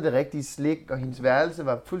blandede det rigtige slik, og hendes værelse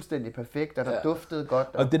var fuldstændig perfekt, og der duftede godt.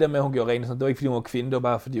 Og det der med, at hun gjorde rent, det var ikke fordi hun var kvinde, det var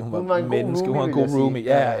bare fordi hun var menneske. Hun var en god roomie.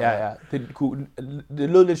 Ja. Det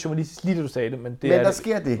lød lidt journalistisk lige, da du sagde det, men det men der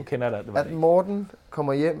sker det, du kender det at Morten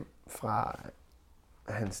kommer hjem fra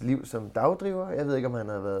hans liv som dagdriver. Jeg ved ikke, om han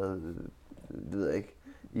har været, det ved jeg ikke,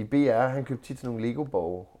 i BR. Han købte tit sådan nogle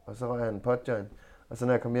Lego-borge, og så var han potjoint. Og så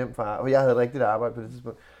når jeg kom hjem fra, og jeg havde et rigtigt arbejde på det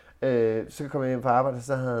tidspunkt, så kom jeg hjem fra arbejde, og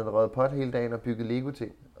så havde han røget pot hele dagen og bygget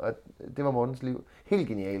Lego-ting. Og det var Mortens liv. Helt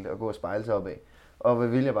genialt at gå og spejle sig opad. Og hvad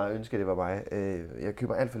ville jeg bare ønske, at det var mig. Jeg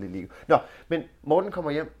køber alt for lidt Lego. Nå, men Morten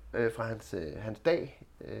kommer hjem fra hans dag,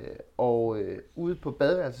 og ude på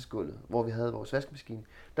badeværelsesgulvet, hvor vi havde vores vaskemaskine,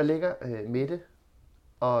 der ligger Mette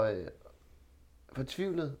og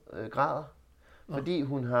fortvivlet græder, fordi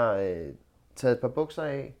hun har taget et par bukser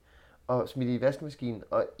af og smidt i vaskemaskinen,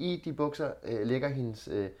 og i de bukser ligger hendes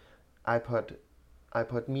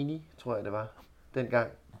iPod Mini, tror jeg det var, dengang,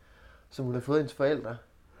 som hun har fået hendes forældre.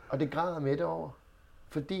 Og det græder Mette over,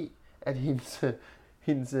 fordi at hendes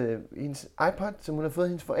iPod, som hun har fået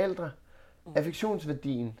hendes forældre,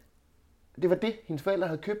 affektionsværdien, det var det. Hendes forældre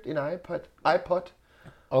havde købt en iPod.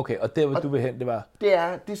 Okay, og det, du vil hen, det var... Det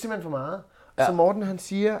er simpelthen for meget. Ja. Så Morten, han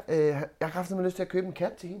siger, jeg har haft lyst til at købe en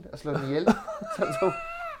kat til hende og slå den ihjel.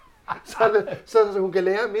 så hun kan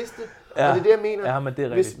lære at miste. Ja. Og det er det, jeg mener. Ja, men det er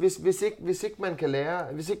rigtigt. Hvis ikke man kan lære,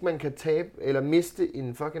 hvis ikke man kan tabe eller miste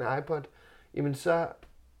en fucking iPod, jamen så...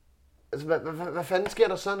 Altså, hvad fanden sker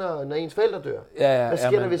der så, når ens forældre dør? Ja, hvad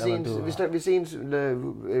sker der, hvis ens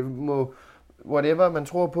må, whatever man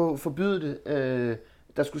tror på, forbyde det,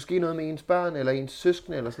 der skulle ske noget med ens børn, eller ens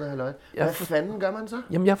søskende, eller sådan noget. Hvad fanden gør man så?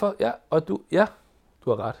 Jamen, du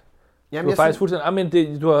har ret. Jamen, du har faktisk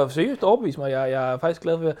fuldstændig, du har seriøst overbevist mig, jeg er faktisk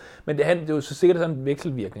glad for det. Men det er jo så sikkert sådan en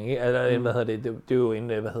vekselvirkning, ikke? Altså, det er jo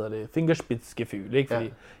en, fingerspidsgefühl, ikke?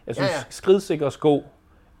 Fordi jeg synes, skridsikre sko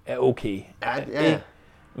er okay. Ja.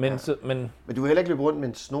 Men du vil heller ikke løbe rundt med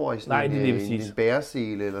en snor i sådan en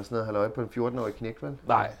bæresele eller sådan noget halløj på en 14-årig knæk, vel?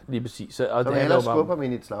 Nej, lige præcis. Så vil hellere skubbe ham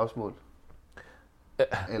ind i et slagsmål.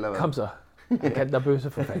 Eller hvad? Kom så. Jeg kan der bøse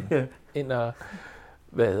for fanden. Ind og...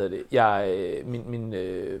 Min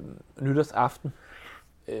nytårsaften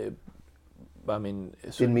var min...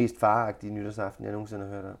 Den mest faragtige nytårsaften, jeg nogensinde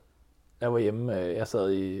har hørt om. Jeg var hjemme, jeg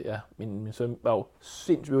sad i... Ja, min søn var jo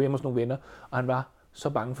sindssygt, vi var hjemme hos nogle venner, og han var så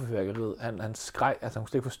bange for fyrværkeriet. Han skreg, altså han kunne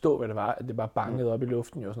slet ikke forstå, hvad det var, at det bare bangede op i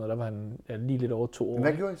luften og sådan noget. Der var han lige lidt over 2 år.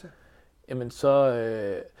 Hvad gjorde I så? Jamen så...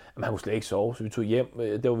 han kunne slet ikke sove, så vi tog hjem.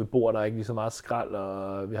 Der hvor vi bor, der er ikke lige så meget skrald,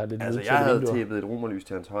 og vi har lidt... Altså jeg havde tæppet et romerlys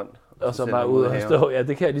til hans hånd. Og så bare ud og stå. Ja,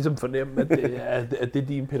 det kan jeg ligesom fornemme, at det er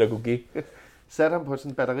din pædagogik. Satte ham på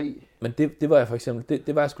sådan en batteri. Men det var jeg for eksempel,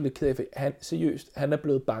 det var jeg sgu lidt ked af, for han er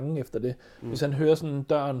blevet bange efter det. Hvis han hører sådan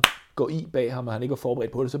døren gå i bag ham, og han ikke er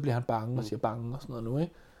forberedt på det, så bliver han bange og siger bange og sådan noget nu,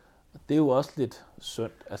 ikke? Og det er jo også lidt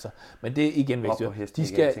synd, altså. Men det er igen vigtigt.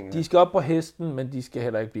 De skal op på hesten, men de skal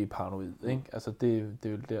heller ikke blive paranoid, ikke? Altså det er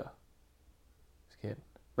jo der.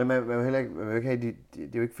 Men man vil heller ikke have, det er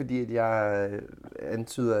jo ikke fordi, at jeg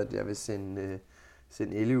antyder, at jeg vil sende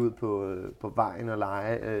Ellie ud på vejen og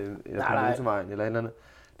lege, eller på motorvejen eller et eller andet.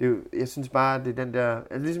 Det er jo, jeg synes bare, det er den der,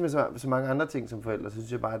 altså ligesom så mange andre ting som forældre, så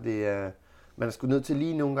synes jeg bare, det er, man er sgu nødt til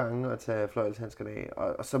lige nogle gange at tage fløjelshandskerne af,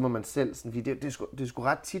 og så må man selv, sådan, fordi det er sgu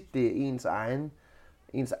ret tit, det er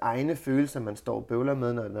ens egne følelser, man står og bøvler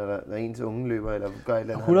med, når ens unge løber eller gør et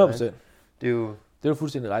eller andet. 100%. Det er jo... Det er du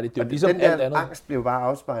fuldstændig ret i. Det er jo ligesom den alt der andet. angst blev bare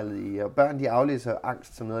afspejlet i, og børn de aflæser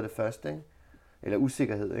angst som noget af det første, ikke? Eller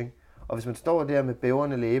usikkerhed, ikke? Og hvis man står der med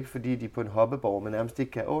bæverne læbe, fordi de er på en hoppeborg, men nærmest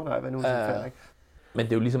ikke kan, nej, hvad nu falder, ikke? Men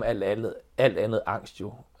det er jo ligesom alt andet angst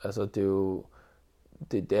jo. Altså det er jo,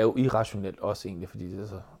 det er jo irrationelt også egentlig, fordi det er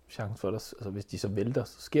så chancen for dig, altså hvis de så vælter,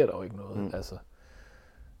 så sker der jo ikke noget. Altså,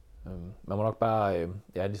 man må nok bare,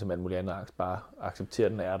 ligesom alt muligt andet angst, bare acceptere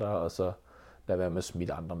den er der, og så lade være med at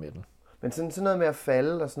smitte andre med den. Men sådan noget med at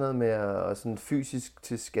falde, og sådan noget med at sådan fysisk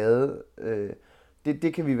til skade,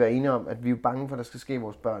 det kan vi være enige om, at vi er bange for, at der skal ske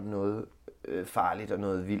vores børn noget farligt, og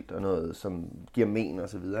noget vildt, og noget, som giver men og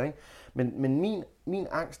så videre, ikke? Men min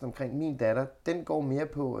angst omkring min datter, den går mere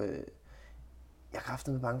på, jeg er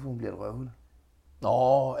kraftedeme bange for, at hun bliver et røvhul.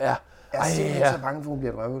 Nå, ja. Jeg er simpelthen så bange for, at hun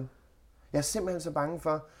bliver et røvhul. Jeg er simpelthen så bange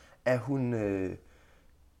for, at hun,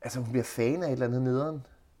 hun bliver fan af et eller andet nederen.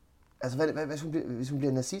 Altså, hvis hun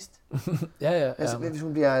bliver nazist? Ja. Hvis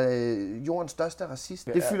hun bliver jordens største racist?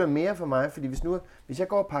 Det fylder mere for mig, fordi hvis jeg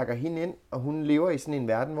går og pakker hende ind, og hun lever i sådan en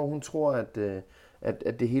verden, hvor hun tror,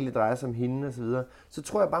 at det hele drejer sig om hende og så videre, så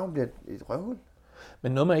tror jeg bare, hun bliver et røvhul.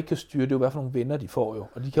 Men noget, man ikke kan styre, det er jo, hvad for nogle venner de får jo,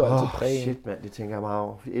 og de kan jo altid præge. Shit, mand, det tænker jeg meget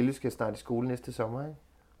over. Elle skal starte i skole næste sommer, ikke?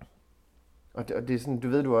 Og det er sådan, du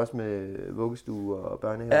ved du også med vuggestue og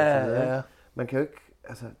børnehave og så videre. Ja. Man kan jo ikke,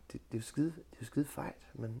 altså, det er jo skide fejt,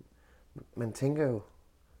 men man tænker jo,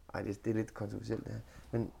 det er lidt kontroversielt det her,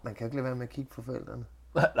 men man kan jo ikke lade være med at kigge på forældrene.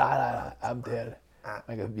 Nej, jamen, det er det. Ja.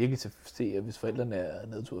 Man kan virkelig se, at hvis forældrene er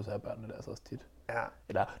nedtur, så er børnene der også tit. Ja.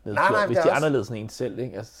 Eller nedtur, hvis de er anderledes end en selv,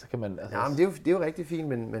 ikke? Altså, så kan man... Altså, ja, men det er jo rigtig fint,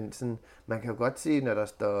 men sådan, man kan jo godt se, når der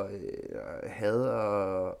står had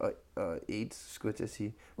og AIDS, skulle jeg til at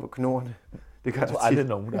sige, på knorene. Det jeg tror aldrig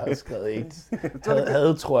nogen, der har skrevet AIDS.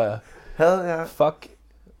 Had, tror jeg. Had, ja.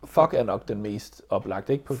 Fuck er nok den mest oplagt,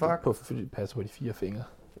 ikke? Fordi det passer på de 4 fingre.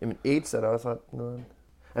 Jamen AIDS er der også ret noget.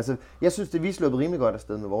 Altså, jeg synes, det vi sluppet rimelig godt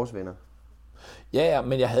afsted med vores venner. Ja,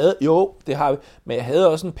 men jeg havde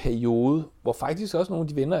også en periode, hvor faktisk også nogle af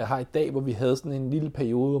de venner, jeg har i dag, hvor vi havde sådan en lille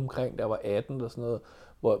periode omkring, der var 18 eller sådan noget,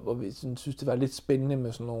 hvor vi sådan, synes, det var lidt spændende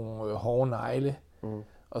med sådan nogle hårde negle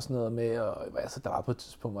og sådan noget med, og altså, der var på et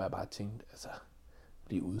tidspunkt, hvor jeg bare tænkte, altså,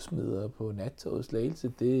 blive udsmidt på nattogets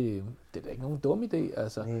Slagelse, det er da ikke nogen dum idé,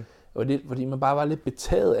 altså. Fordi man bare var lidt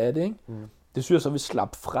betaget af det, ikke? Det synes jeg så, vi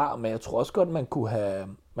slap fra, men jeg tror også godt, man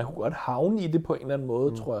kunne godt havne i det på en eller anden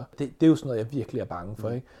måde, tror jeg. Det er jo sådan noget, jeg virkelig er bange for,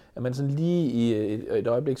 ikke? At man sådan lige i et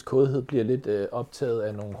øjebliks kodhed bliver lidt optaget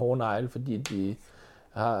af nogle hårde negle, fordi de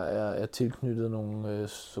er tilknyttet nogle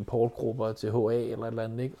supportgrupper til HA eller et eller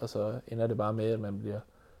andet, ikke? Og så ender det bare med, at man bliver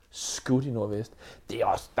skudt i Nordvest. Det er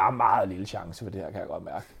også, der er meget lille chance for det her, kan jeg godt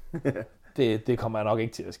mærke. Det kommer nok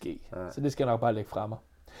ikke til at ske. Ja. Så det skal jeg nok bare lægge fra mig.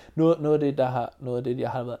 Noget af det, jeg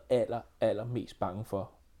har været allermest bange for,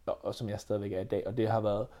 og som jeg stadigvæk er i dag, og det har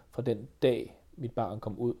været fra den dag, mit barn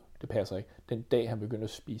kom ud, det passer ikke, den dag, han begyndte at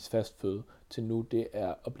spise fast føde, til nu, det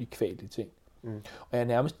er at blive kvalt i ting. Og jeg er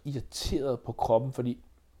nærmest irriteret på kroppen, fordi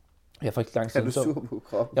jeg for ikke lang tid... Er du sur på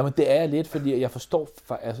kroppen? Jamen, det er jeg lidt, fordi jeg forstår...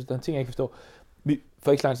 Altså, der er en ting, jeg ikke forstår.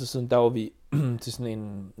 For ikke lang tid siden, der var vi til sådan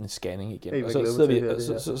en scanning igen. Og så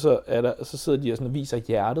sidder så sidder de og sådan viser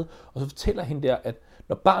hjertet, og så fortæller hende der, at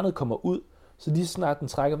når barnet kommer ud, så lige snart den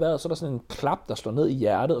trækker vejret, så er der sådan en klap, der slår ned i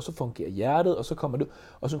hjertet, og så fungerer hjertet, og så kommer det.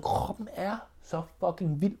 Og så kroppen er så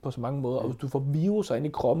fucking vild på så mange måder, og hvis du får viruser ind i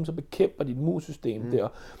kroppen, så bekæmper dit immunsystem der.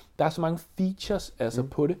 Der er så mange features altså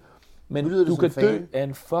på det, men du kan dø af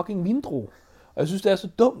en fucking vindrue. Og jeg synes, det er så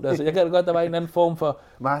dumt. Altså, jeg kan da godt, der var en eller anden form for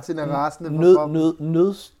Martin er rasende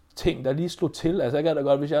nødsting, der lige slog til. Altså, jeg kan da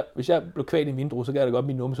godt, hvis jeg blev kvalt i en vindrue, så kan jeg da godt,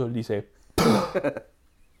 min numsehul lige sagde.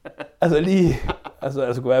 Altså lige...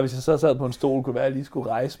 Altså kunne være, hvis jeg så sad på en stol, kunne være, at jeg lige skulle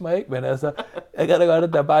rejse mig, ikke? Men altså, jeg kan da godt,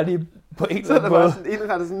 at der bare lige på en eller anden måde... Så der var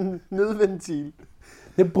indrettet sådan en nødventil.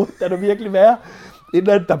 Det burde der virkelig være.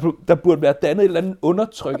 Der burde være dannet et eller andet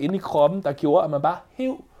undertryk inde i kroppen, der gjorde, at man bare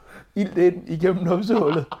hæv ild ind igennem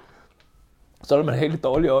numsehullet. Så er man helt lidt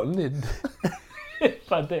dårlig ånden i et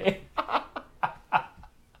par dage.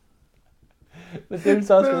 Men det er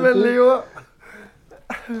så også men man lever...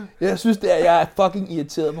 Jeg synes, jeg er fucking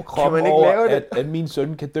irriteret på kroppen over, at min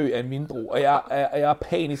søn kan dø af en vindrue, og jeg er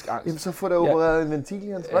panisk angst. Jamen, så får der opereret en ventil i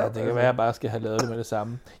hans røv. Ja, det kan være, at jeg bare skal have lavet det med det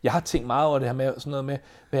samme. Jeg har tænkt meget over det her med sådan noget med,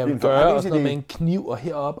 hvad jeg vil gøre, og sådan noget med en kniv og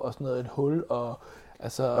herop og sådan noget, et hul, og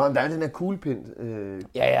altså... Nå, men der er den her kuglepind.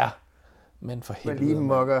 Ja. Men for helvede. Man lige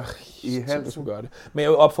mokker i halsen. Gøre det. Men jeg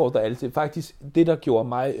vil opfordre alle til, faktisk, det der gjorde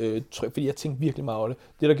mig tryg, fordi jeg tænkte virkelig meget over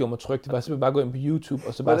det der gjorde mig tryg, det var simpelthen bare gå ind på YouTube,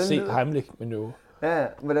 og så bare se Heimlich-manøvre. Ja,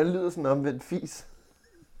 hvordan lyder sådan en omvendt fis?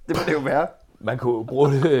 Det må det jo være. Man kunne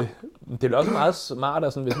bruge det. Det er også meget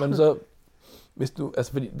smart, sådan, Hvis du,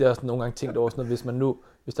 altså fordi det er også nogle gange tænkt over sådan noget,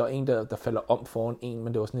 hvis der var en, der falder om foran en,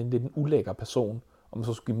 men det var sådan en lidt en ulækker person, og man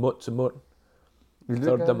så skulle give mund til mund,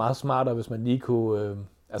 så er det da meget smartere, hvis man lige kunne,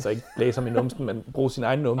 altså ikke blæse ham i numsen, men bruge sin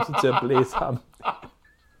egen numse til at blæse ham.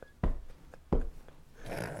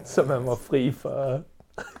 Så man var fri for...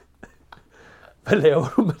 Hvad laver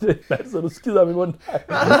du med det? Altså, du skider ham i munden.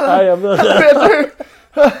 Nej, jeg ved det.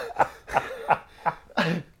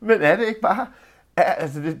 Men er det ikke bare...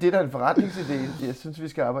 Altså, det er da en forretningsidé. Jeg synes, vi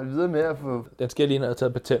skal arbejde videre med at få... Den skal jeg lige have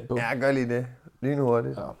taget patent på. Ja, gør lige det. Lige nu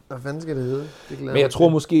hurtigt. Ja. Hvad fanden skal det hedde? Men jeg tror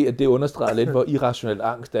måske, at det understreger lidt, hvor irrationel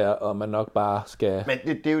angst er, og man nok bare skal...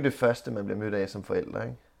 Men det er jo det første, man bliver mødt af som forældre,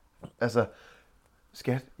 ikke? Altså,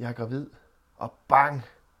 skat, jeg er gravid. Og bang,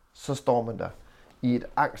 så står man der i et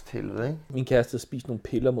angsthelvede, ikke? Min kæreste havde spist nogle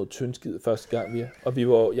piller mod tyndskid første gang, og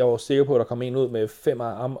jeg var sikker på, at der kom en ud med 5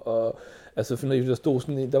 arme, og altså, der stod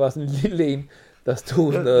sådan en, der var sådan en lille en, der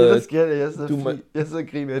stod sådan noget... Det der sker, jeg sidder og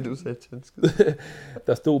griner, at du sagde tyndskid.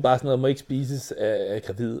 Der stod bare sådan noget, må ikke spises af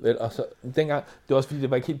gravid, vel? Og så dengang, det var også fordi, det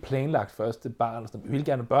var ikke helt planlagt første barn, og sådan, vi ville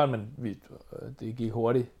gerne have børn, men det gik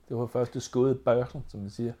hurtigt. Det var første skåede børsen, som man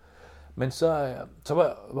siger. Men så var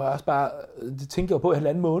jeg også bare, det tænkte jeg på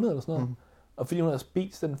 1,5 måned eller sådan noget. Mm. Og fordi hun havde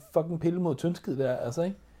spist den fucking pille mod tyndskid der, altså,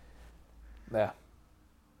 ikke? Ja.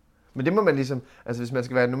 Men det må man ligesom, altså hvis man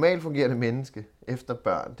skal være et normalt fungerende menneske efter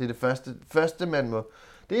børn, det er det første man må,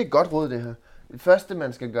 det er et godt råd det her. Det første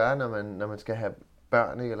man skal gøre, når man skal have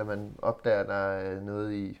børn, ikke, eller man opdager, der er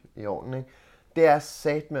noget i ovnen, ikke, det er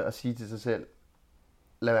sat med at sige til sig selv,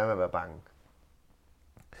 lad være med at være bange.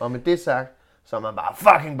 Og med det sagt, så er man bare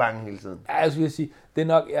fucking bange hele tiden. Ja, jeg vil sige, det er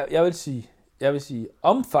nok, jeg vil sige,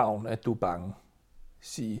 omfavn, at du er bange.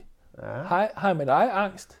 Sige, hej med dig,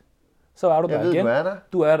 angst. Så er du der igen.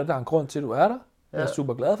 Du er der er en grund til, at du er der. Ja. Jeg er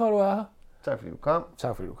super glad for, at du er her. Tak fordi du kom.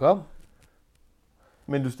 Tak fordi du kom.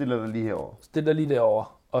 Men du stiller dig lige herover. Stil dig lige derovre,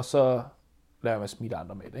 og så lader man smitte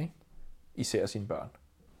andre med det, ikke? Især sine børn.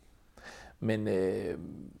 Men,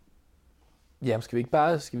 jamen skal vi ikke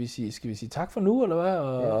bare, skal vi sige tak for nu, eller hvad?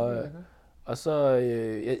 Og så,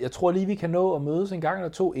 jeg tror lige, vi kan nå at mødes en gang eller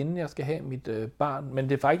to, inden jeg skal have mit barn. Men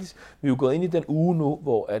det er faktisk, vi er jo gået ind i den uge nu,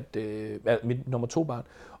 hvor mit nummer 2 barn,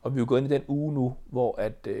 og vi er jo gået ind i den uge nu, hvor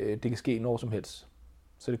det kan ske når som helst.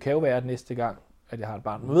 Så det kan jo være, at næste gang, at jeg har et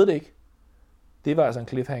barn. Men ved det ikke. Det var altså en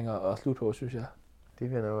cliffhanger og slut på, synes jeg. Det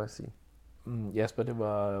vil jeg nok også sige. Jasper, det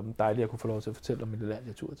var dejligt at kunne få lov til at fortælle om min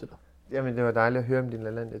LaLandia-tur til dig. Jamen, det var dejligt at høre om din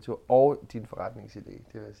LaLandia-tur og din forretningsidé,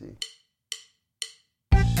 det vil jeg sige.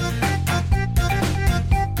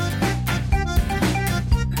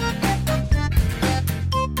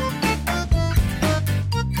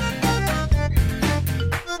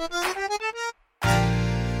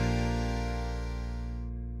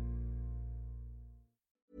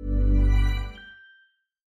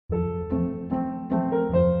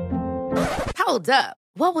 Hold up.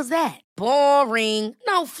 What was that? Boring.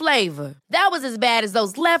 No flavor. That was as bad as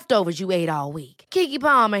those leftovers you ate all week. Keke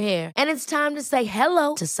Palmer here, and it's time to say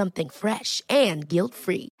hello to something fresh and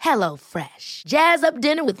guilt-free. Hello Fresh. Jazz up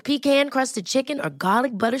dinner with pecan-crusted chicken or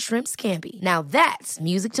garlic butter shrimp scampi. Now that's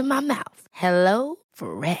music to my mouth. Hello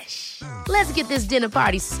Fresh. Let's get this dinner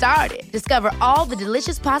party started. Discover all the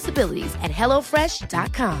delicious possibilities at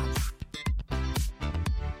hellofresh.com.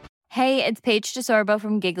 Hey, it's Paige DeSorbo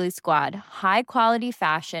from Giggly Squad. High quality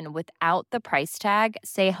fashion without the price tag.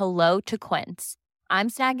 Say hello to Quince. I'm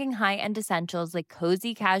snagging high-end essentials like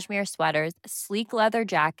cozy cashmere sweaters, sleek leather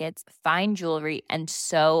jackets, fine jewelry, and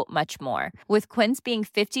so much more. With Quince being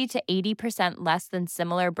 50 to 80% less than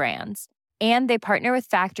similar brands. And they partner with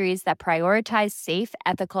factories that prioritize safe,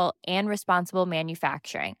 ethical, and responsible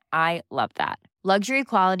manufacturing. I love that. Luxury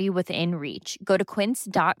quality within reach. Go to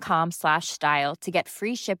quince.com/style to get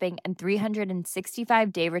free shipping and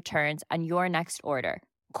 365-day returns on your next order.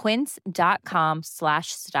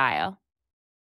 Quince.com/style.